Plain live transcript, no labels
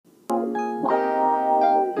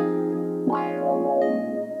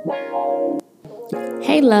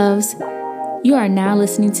Hey loves, you are now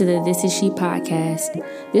listening to the This Is She podcast.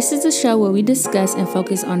 This is a show where we discuss and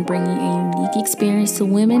focus on bringing a unique experience to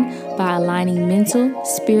women by aligning mental,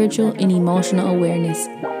 spiritual, and emotional awareness.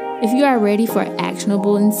 If you are ready for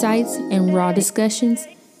actionable insights and raw discussions,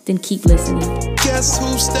 then keep listening. Guess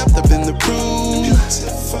who stepped up in the room?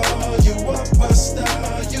 Beautiful, you are my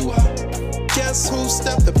star, you are. Guess who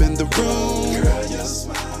stepped up in the room? Girl, your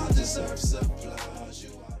smile deserves applause, you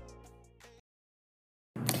are.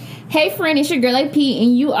 Hey friend, it's your girl AP,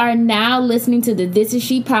 and you are now listening to the This Is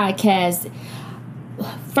She podcast.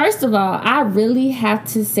 First of all, I really have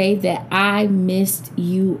to say that I missed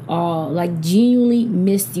you all. Like, genuinely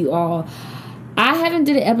missed you all. I haven't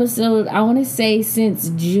did an episode, I want to say, since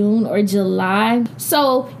June or July.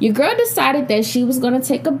 So your girl decided that she was going to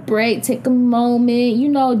take a break, take a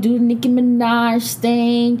moment, do the Nicki Minaj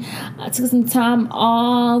thing. I took some time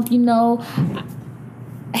off,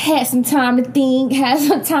 had some time to think, had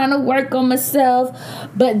some time to work on myself.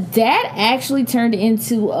 But that actually turned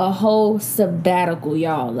into a whole sabbatical,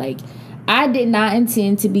 y'all. Like, I did not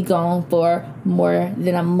intend to be gone for more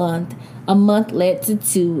than a month. A month led to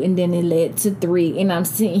 2, and then it led to 3. And I'm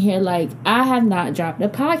sitting here like, I have not dropped a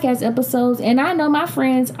podcast episodes. And I know my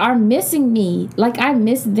friends are missing me. Like, I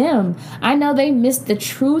miss them. I know they miss the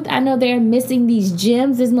truth. I know they're missing these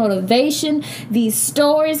gems, this motivation, these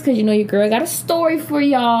stories. Because, your girl got a story for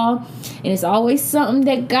y'all. And it's always something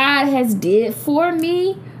that God has did for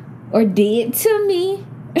me or did to me.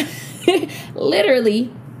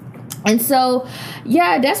 Literally. And so,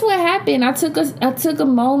 yeah, that's what happened. I took a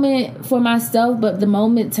moment for myself, but the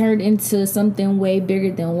moment turned into something way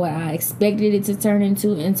bigger than what I expected it to turn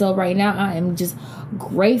into. And so right now I am just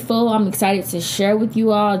grateful. I'm excited to share with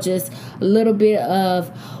you all just a little bit of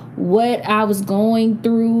what I was going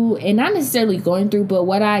through, and not necessarily going through, but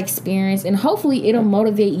what I experienced. And hopefully it'll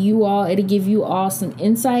motivate you all. It'll give you all some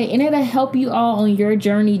insight, and it'll help you all on your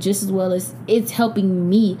journey just as well as it's helping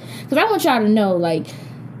me. Because I want y'all to know, like,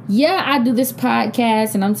 yeah, I do this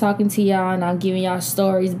podcast and I'm talking to y'all and I'm giving y'all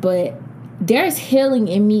stories, but there's healing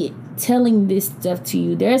in me telling this stuff to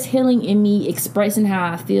you. There's healing in me expressing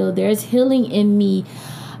how I feel. There's healing in me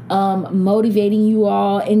motivating you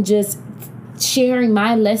all and just sharing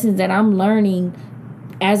my lessons that I'm learning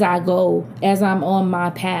as I go, as I'm on my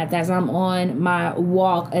path, as I'm on my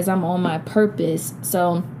walk, as I'm on my purpose.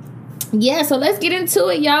 So yeah, so let's get into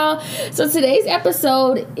it, y'all. So today's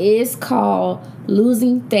episode is called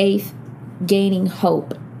Losing Faith, Gaining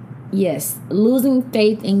Hope. Yes, losing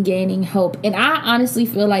faith and gaining hope. And I honestly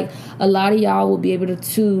feel like a lot of y'all will be able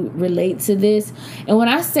to relate to this. And when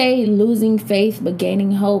I say losing faith but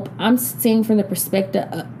gaining hope, I'm saying from the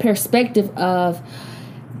perspective of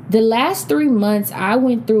the last 3 months, I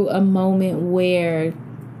went through a moment where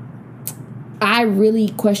I really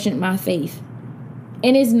questioned my faith.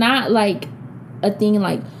 And it's not like a thing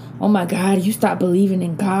like, oh my God, you stop believing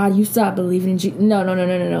in God, you stop believing in Jesus. No,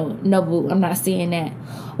 boo, I'm not saying that.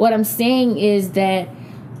 What I'm saying is that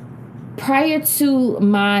prior to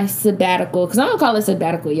my sabbatical, because I'm going to call it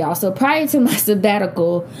sabbatical, y'all. So prior to my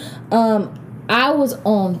sabbatical, I was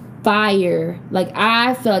on fire. Like,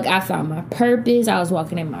 I felt like I found my purpose. I was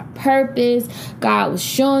walking in my purpose. God was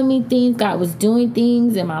showing me things. God was doing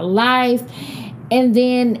things in my life. And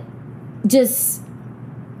then just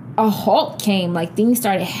a halt came. Like, things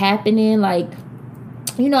started happening. Like,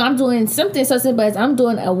 I'm doing something so simple as I'm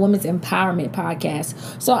doing a women's empowerment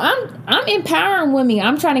podcast. So I'm empowering women.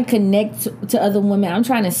 I'm trying to connect to other women. I'm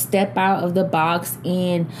trying to step out of the box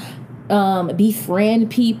and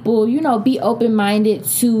befriend people, be open-minded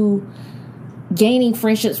to gaining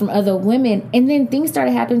friendships from other women. And then things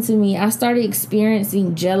started happening to me. I started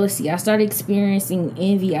experiencing jealousy. I started experiencing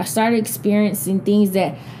envy. I started experiencing things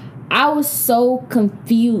that I was so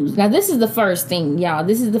confused. Now, this is the first thing, y'all.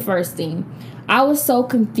 This is the first thing. I was so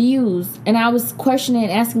confused, and I was questioning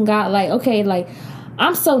and asking God, like, okay, like,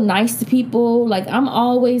 I'm so nice to people. Like, I'm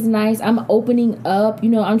always nice. I'm opening up.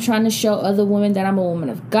 I'm trying to show other women that I'm a woman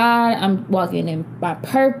of God. I'm walking in my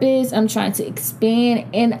purpose. I'm trying to expand.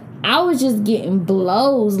 And I was just getting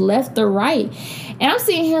blows left or right. And I'm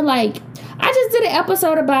sitting here like, I just did an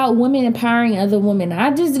episode about women empowering other women.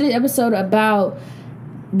 I just did an episode about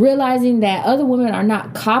realizing that other women are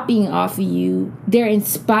not copying off of you. They're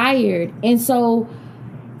inspired. And so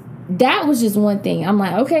that was just one thing. I'm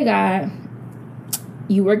like, okay, God,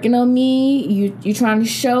 you working on me. You trying to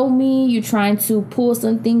show me. You're trying to pull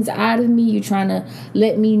some things out of me. You're trying to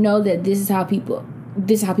let me know that this is how people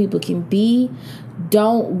can be.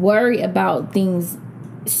 Don't worry about things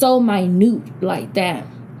so minute like that.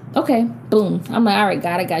 Okay, boom. I'm like, all right,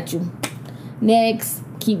 God, I got you. Next,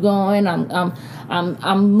 keep going.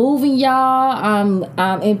 I'm moving y'all.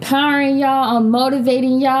 I'm empowering y'all. I'm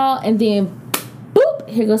motivating y'all, and then, boop,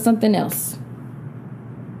 here goes something else.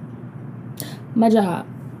 My job.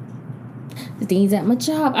 The things at my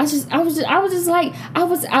job. I was just like,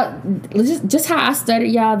 just how I started,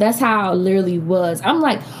 y'all. That's how I literally was. I'm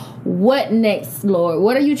like, what next, Lord?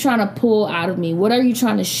 What are you trying to pull out of me? What are you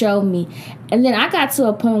trying to show me? And then I got to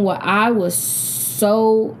a point where I was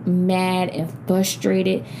so mad and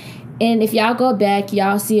frustrated. And if y'all go back,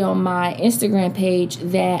 y'all see on my Instagram page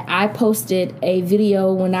that I posted a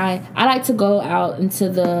video when I like to go out into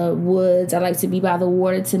the woods. I like to be by the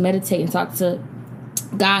water to meditate and talk to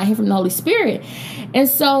God, hear from the Holy Spirit. And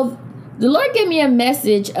so the Lord gave me a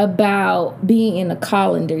message about being in a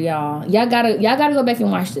colander, y'all. Y'all gotta go back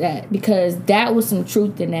and watch that, because that was some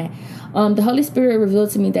truth in that. The Holy Spirit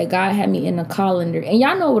revealed to me that God had me in a colander. And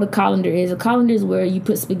y'all know what a colander is. A colander is where you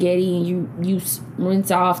put spaghetti and you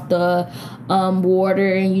rinse off the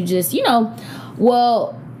water, and you just,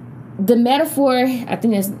 well, the metaphor, I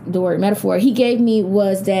think that's the word metaphor, he gave me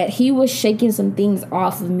was that he was shaking some things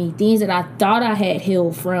off of me, things that I thought I had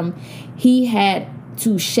healed from. He had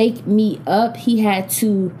to shake me up. He had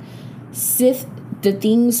to sift the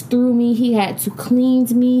things through me. He had to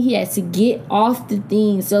cleanse me. He had to get off the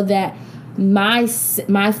things so that my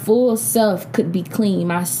full self could be clean.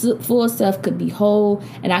 My full self could be whole,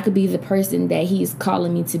 and I could be the person that he's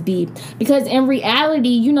calling me to be. Because in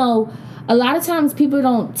reality, a lot of times people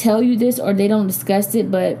don't tell you this or they don't discuss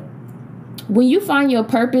it, but when you find your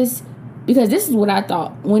purpose, because this is what I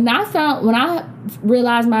thought. When I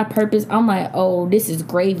realized my purpose, I'm like, oh, this is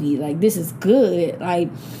gravy. Like, this is good. Like,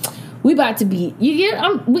 we about to be,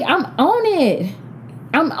 I'm on it.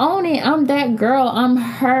 I'm on it. I'm that girl. I'm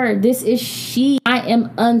her. This is she. I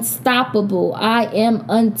am unstoppable. I am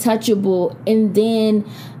untouchable. And then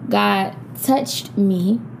God touched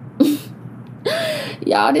me.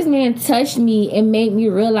 Y'all, this man touched me and made me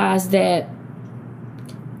realize that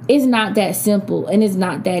it's not that simple and it's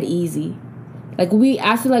not that easy. Like,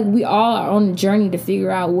 I feel like we all are on a journey to figure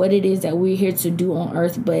out what it is that we're here to do on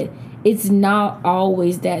earth, but it's not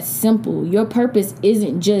always that simple. Your purpose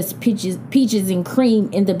isn't just peaches and cream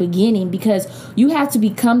in the beginning, because you have to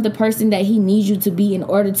become the person that he needs you to be in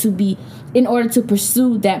order to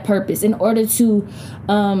pursue that purpose, in order to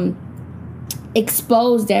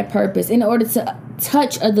expose that purpose, in order to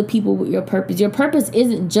touch other people with your purpose. Your purpose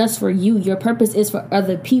isn't just for you. Your purpose is for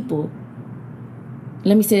other people.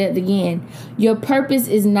 Let me say that again. Your purpose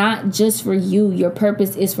is not just for you. Your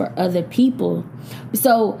purpose is for other people.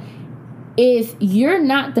 So if you're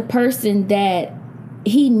not the person that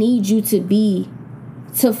he needs you to be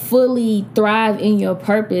to fully thrive in your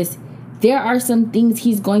purpose, there are some things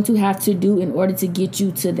he's going to have to do in order to get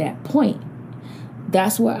you to that point.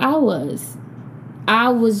 That's where I was.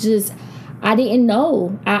 I didn't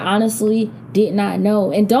know. I honestly did not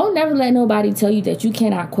know. And don't never let nobody tell you that you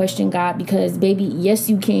cannot question God, because, baby, yes,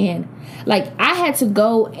 you can. Like, I had to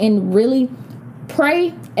go and really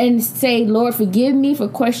pray and say, Lord, forgive me for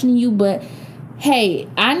questioning you, but hey,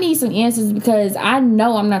 I need some answers, because I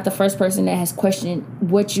know I'm not the first person that has questioned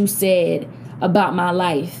what you said about my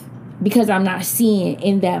life, because I'm not seeing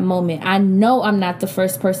in that moment. I know I'm not the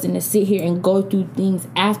first person to sit here and go through things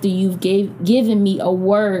after you've given me a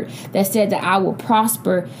word that said that I will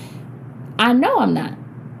prosper. I know I'm not.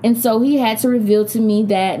 And so he had to reveal to me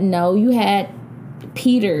that, no, you had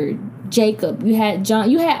Peter, Jacob, you had John,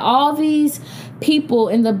 you had all these people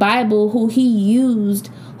in the Bible who he used,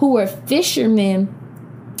 who were fishermen,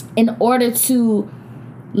 in order to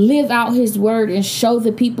live out his word and show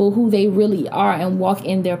the people who they really are and walk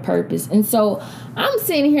in their purpose. And so I'm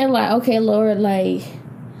sitting here like, okay, Lord, like,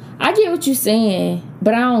 I get what you're saying,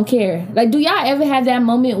 but I don't care. Like, do y'all ever have that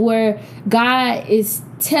moment where God is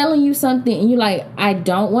telling you something and you're like, I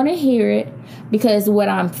don't want to hear it, because what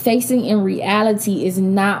I'm facing in reality is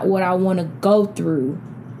not what I want to go through?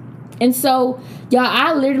 And so, y'all,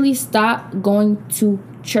 I literally stopped going to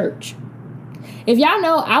church. If y'all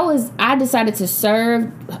know, I decided to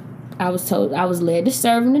serve. I was led to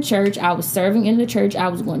serve in the church. I was serving in the church. I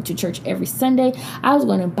was going to church every Sunday. I was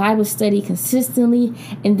going to Bible study consistently.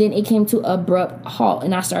 And then it came to an abrupt halt,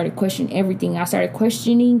 and I started questioning everything. I started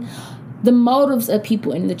questioning the motives of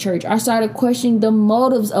people in the church. I started questioning the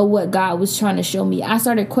motives of what God was trying to show me. I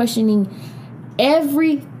started questioning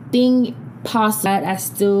everything possible. I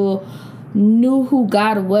still knew who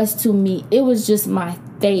God was to me. It was just my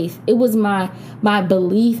faith. It was my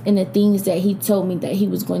belief in the things that he told me that he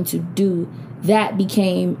was going to do that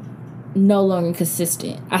became no longer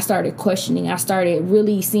consistent. I started questioning. I started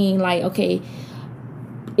really seeing like, okay,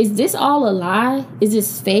 is this all a lie? Is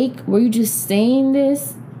this fake? Were you just saying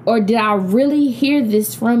this? Or did I really hear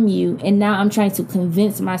this from you? And now I'm trying to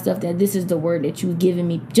convince myself that this is the word that you've given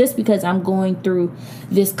me just because I'm going through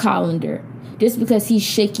this colander, just because he's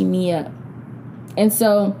shaking me up. And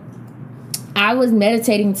so I was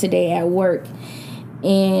meditating today at work,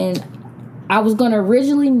 and I was going to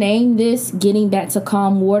originally name this Getting Back to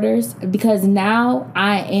Calm Waters, because now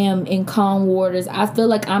I am in calm waters. I feel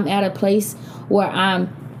like I'm at a place where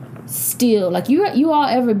I'm still. Like, you all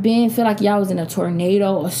ever feel like y'all was in a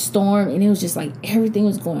tornado, a storm, and it was just like everything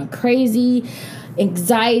was going crazy.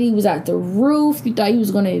 Anxiety was at the roof. You thought you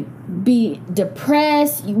was going to be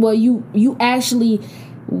depressed. Well, you actually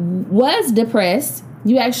was depressed.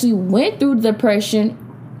 You actually went through depression,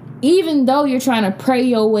 even though you're trying to pray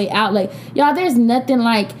your way out. Like, y'all, there's nothing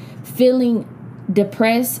like feeling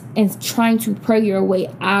depressed and trying to pray your way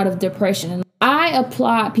out of depression. I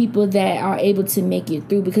applaud people that are able to make it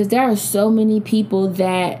through, because there are so many people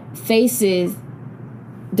that faces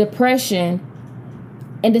depression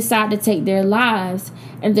and decide to take their lives.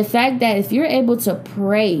 And the fact that if you're able to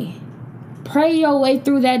pray your way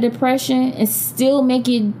through that depression and still make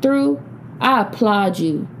it through, I applaud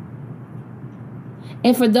you.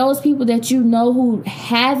 And for those people that you know who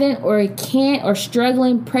haven't or can't or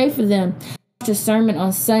struggling, pray for them. I watched a sermon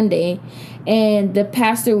on Sunday, and the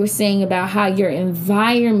pastor was saying about how your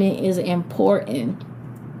environment is important.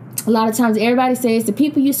 A lot of times everybody says the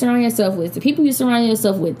people you surround yourself with,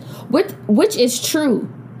 which is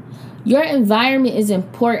true. Your environment is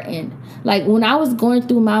important. Like, when I was going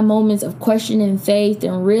through my moments of questioning faith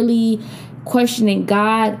and really questioning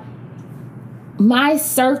God, my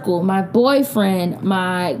circle, my boyfriend,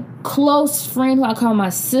 my close friend who I call my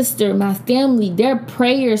sister, my family, their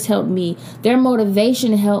prayers helped me. Their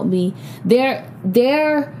motivation helped me.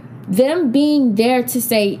 Them being there to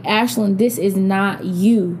say, Ashlyn, this is not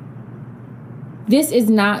you. This is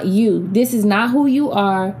not you. This is not who you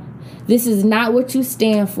are. This is not what you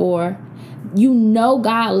stand for. You know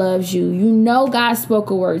God loves you. You know God spoke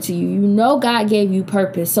a word to you. You know God gave you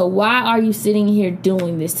purpose. So why are you sitting here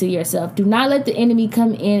doing this to yourself? Do not let the enemy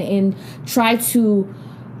come in and try to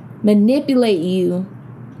manipulate you,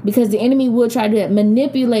 because the enemy will try to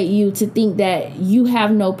manipulate you to think that you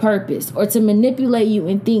have no purpose, or to manipulate you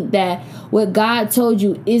and think that what God told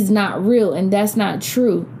you is not real, and that's not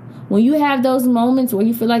true. When you have those moments where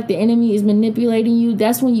you feel like the enemy is manipulating you,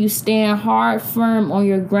 that's when you stand hard, firm on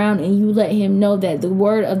your ground, and you let him know that the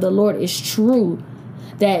word of the Lord is true.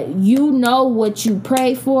 That you know what you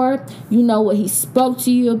prayed for, you know what he spoke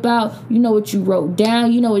to you about, you know what you wrote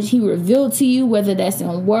down, you know what he revealed to you, whether that's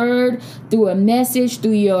in word, through a message,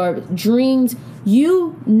 through your dreams.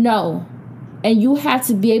 You know, and you have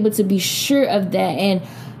to be able to be sure of that. And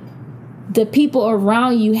the people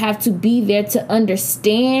around you have to be there to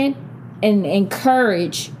understand and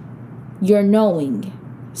encourage your knowing.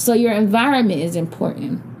 So your environment is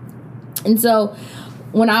important. And so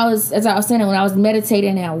when I was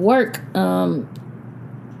meditating at work,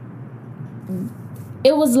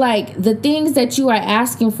 it was like the things that you are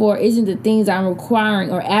asking for isn't the things I'm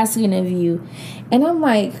requiring or asking of you. And I'm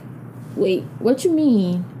like, wait, what you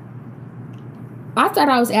mean? I thought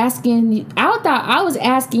I was asking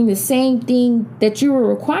the same thing that you were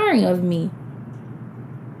requiring of me.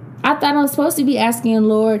 I thought I'm supposed to be asking,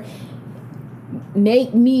 Lord,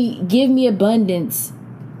 give me abundance.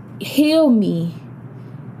 Heal me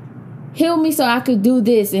so I could do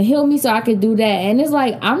this, and heal me so I could do that. And it's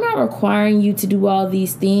like, I'm not requiring you to do all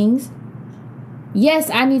these things.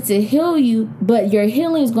 Yes, I need to heal you, but your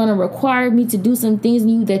healing is going to require me to do some things in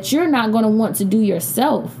you that you're not going to want to do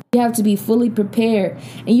yourself. You have to be fully prepared,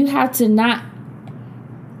 and you have to not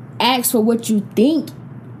ask for what you think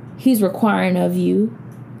he's requiring of you.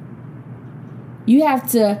 You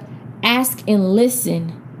have to ask and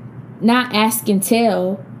listen, not ask and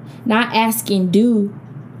tell, not ask and do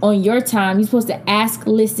on your time. You're supposed to ask,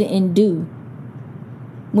 listen, and do.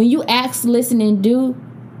 When you ask, listen, and do,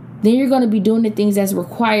 then you're going to be doing the things that's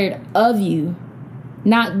required of you,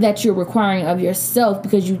 not that you're requiring of yourself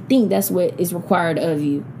because you think that's what is required of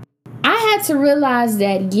you. I had to realize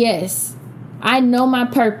that, yes, I know my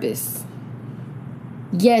purpose.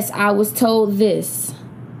 Yes, I was told this.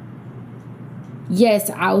 Yes,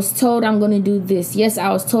 I was told I'm going to do this. Yes, I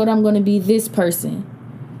was told I'm going to be this person.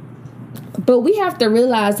 But we have to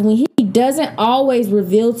realize when he doesn't always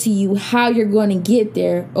reveal to you how you're going to get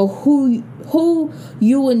there, or who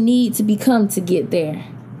you will need to become to get there.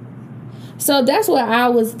 So that's where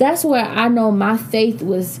I know my faith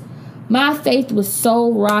was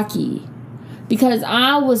so rocky, because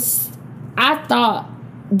I thought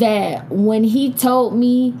that when he told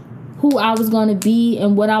me who I was going to be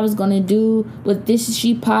and what I was going to do with This Is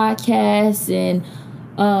She podcast and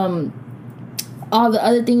all the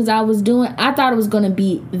other things I was doing, I thought it was going to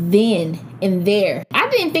be then and there. I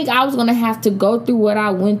didn't think I was going to have to go through what I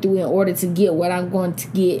went through in order to get what I'm going to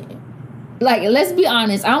get. Like, let's be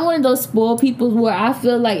honest. I'm one of those spoiled people where I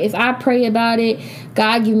feel like if I pray about it,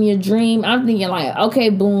 God give me a dream, I'm thinking like, okay,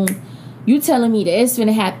 boom, you telling me that it's going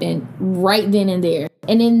to happen right then and there.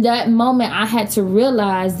 And in that moment, I had to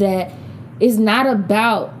realize that it's not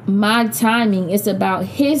about my timing. It's about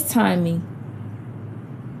His timing.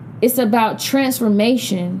 It's about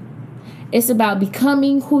transformation. It's about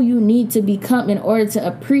becoming who you need to become in order to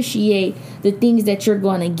appreciate the things that you're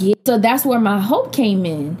going to get. So that's where my hope came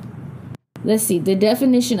in. Let's see, the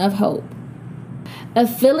definition of hope. A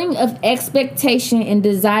feeling of expectation and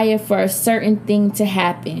desire for a certain thing to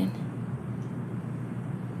happen.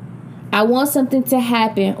 I want something to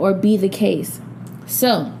happen or be the case.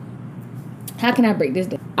 So, how can I break this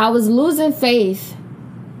down? I was losing faith,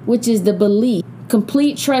 which is the belief,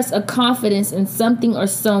 complete trust or confidence in something or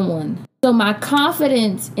someone. So my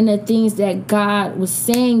confidence in the things that God was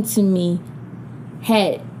saying to me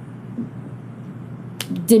had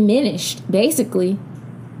diminished, basically.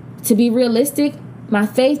 To be realistic, my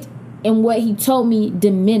faith in what He told me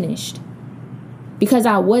diminished because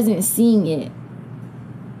I wasn't seeing it.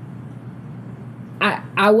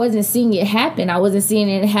 I wasn't seeing it happen. I wasn't seeing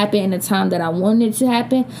it happen in the time that I wanted it to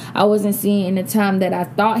happen. I wasn't seeing it in the time that I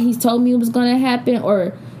thought He told me it was going to happen,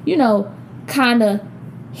 or, kind of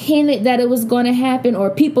hinted that it was going to happen,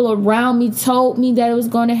 or people around me told me that it was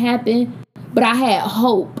going to happen. But I had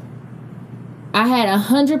hope. I had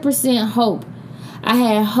 100% hope. I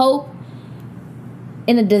had hope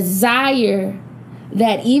and a desire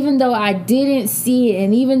that even though I didn't see it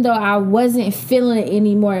and even though I wasn't feeling it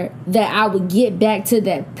anymore, that I would get back to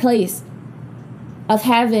that place of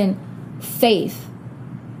having faith,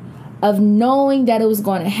 of knowing that it was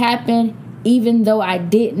going to happen even though I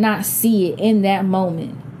did not see it in that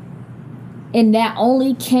moment. And that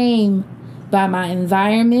only came by my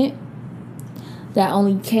environment. That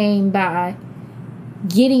only came by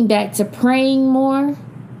getting back to praying more.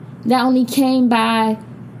 That only came by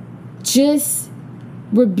just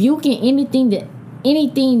rebuking anything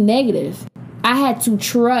negative. I had to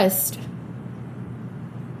trust,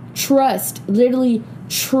 literally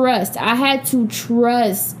trust. I had to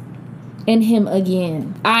trust in Him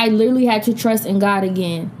again. I literally had to trust in God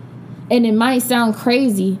again. And it might sound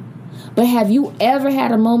crazy, but have you ever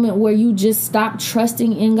had a moment where you just stopped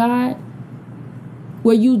trusting in God?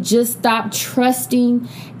 Where you just stopped trusting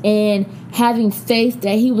and having faith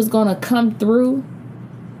that He was going to come through?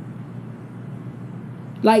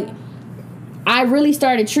 Like, I really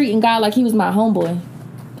started treating God like He was my homeboy.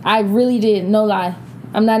 I really did, no lie.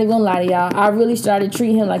 I'm not even gonna lie to y'all. I really started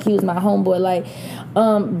treating Him like He was my homeboy. Like,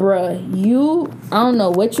 bruh, I don't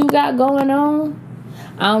know what you got going on.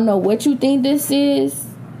 I don't know what you think this is,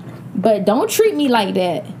 but don't treat me like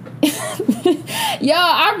that. Y'all,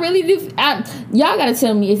 I really do. Y'all gotta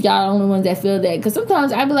tell me if y'all are the only ones that feel that. Because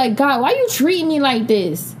sometimes I be like, God, why you treating me like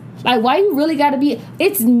this? Like, why you really gotta be?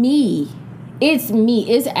 It's me. It's me.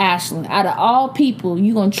 It's Ashlyn. Out of all people,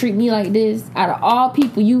 you gonna treat me like this? Out of all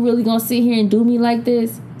people, you really gonna sit here and do me like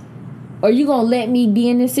this? Or you gonna let me be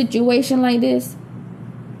in this situation like this?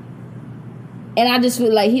 And I just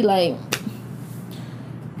feel like He like,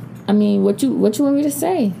 I mean, what you want me to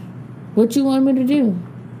say? What you want me to do?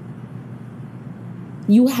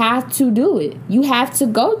 You have to do it. You have to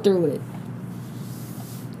go through it.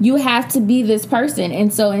 You have to be this person.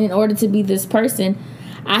 And so in order to be this person,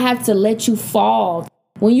 I have to let you fall.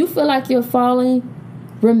 When you feel like you're falling,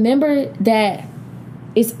 remember that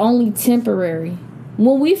it's only temporary.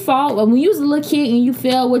 When we fall, when you was a little kid and you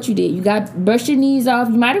fell, what you did? You got brushed your knees off.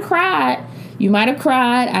 You might have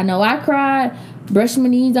cried. I know I cried. Brushed my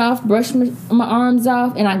knees off, brushed my arms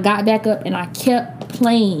off, and I got back up and I kept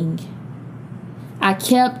playing. I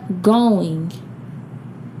kept going.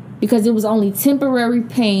 Because it was only temporary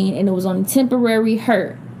pain and it was only temporary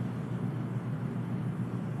hurt.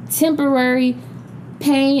 Temporary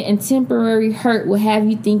pain and temporary hurt will have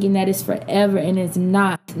you thinking that it's forever, and it's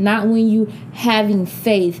not. Not when you having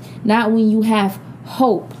faith. Not when you have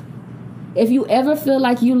hope. If you ever feel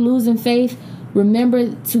like you're losing faith,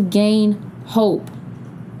 remember to gain hope.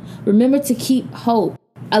 Remember to keep hope.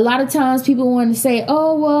 A lot of times people want to say,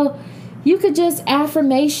 oh, well, you could just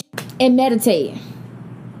affirmation and meditate.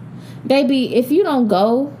 Baby, if you don't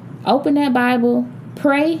go, open that Bible,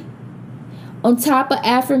 pray, on top of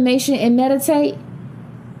affirmation and meditate,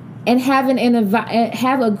 and have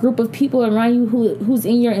a group of people around you who's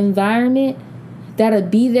in your environment that'll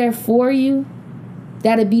be there for you,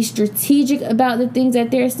 that'll be strategic about the things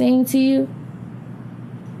that they're saying to you.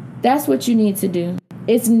 That's what you need to do.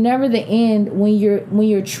 It's never the end when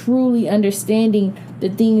you're truly understanding the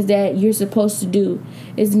things that you're supposed to do.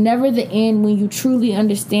 It's never the end when you truly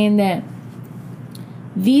understand that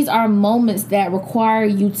these are moments that require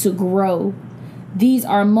you to grow. These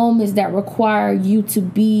are moments that require you to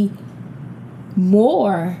be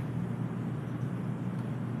more.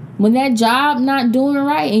 When that job not doing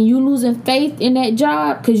right and you losing faith in that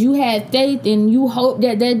job because you had faith and you hope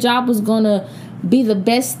that job was going to be the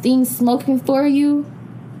best thing smoking for you,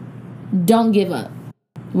 don't give up.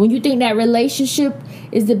 When you think that relationship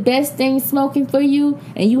is the best thing smoking for you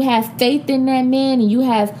and you have faith in that man and you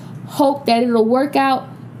have hope that it'll work out,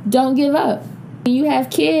 don't give up. When you have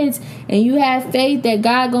kids and you have faith that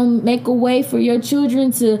God gonna make a way for your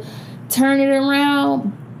children to turn it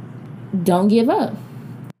around, don't give up.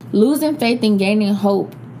 Losing faith and gaining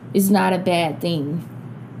hope is not a bad thing.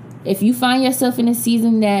 If you find yourself in a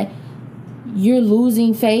season that you're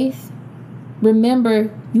losing faith,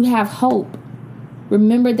 remember you have hope.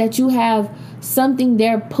 Remember that you have something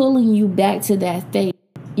there pulling you back to that faith.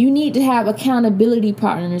 You need to have accountability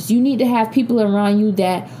partners. You need to have people around you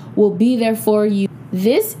that will be there for you.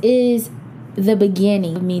 This is the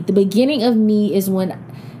beginning of me. The beginning of me is when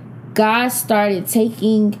God started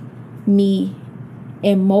taking me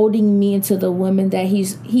and molding me into the woman that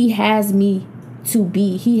He has me to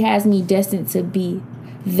be. He has me destined to be.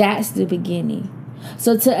 That's the beginning.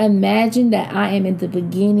 So to imagine that I am in the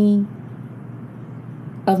beginning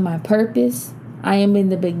of my purpose, I am in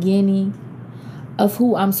the beginning of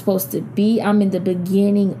who I'm supposed to be, I'm in the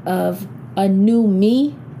beginning of a new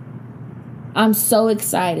me, I'm so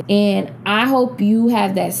excited. And I hope you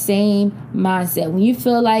have that same mindset. When you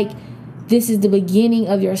feel like this is the beginning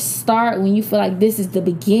of your start, when you feel like this is the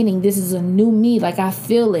beginning, this is a new me, like I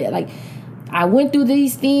feel it, like I went through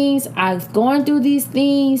these things, I've gone through these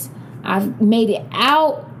things, I've made it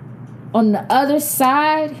out on the other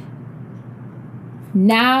side.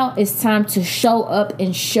 Now it's time to show up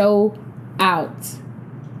and show out.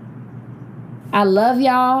 I love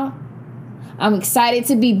y'all. I'm excited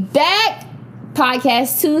to be back.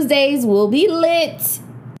 Podcast Tuesdays will be lit.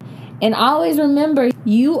 And always remember,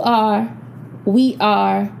 you are, we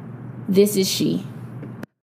are, this is she.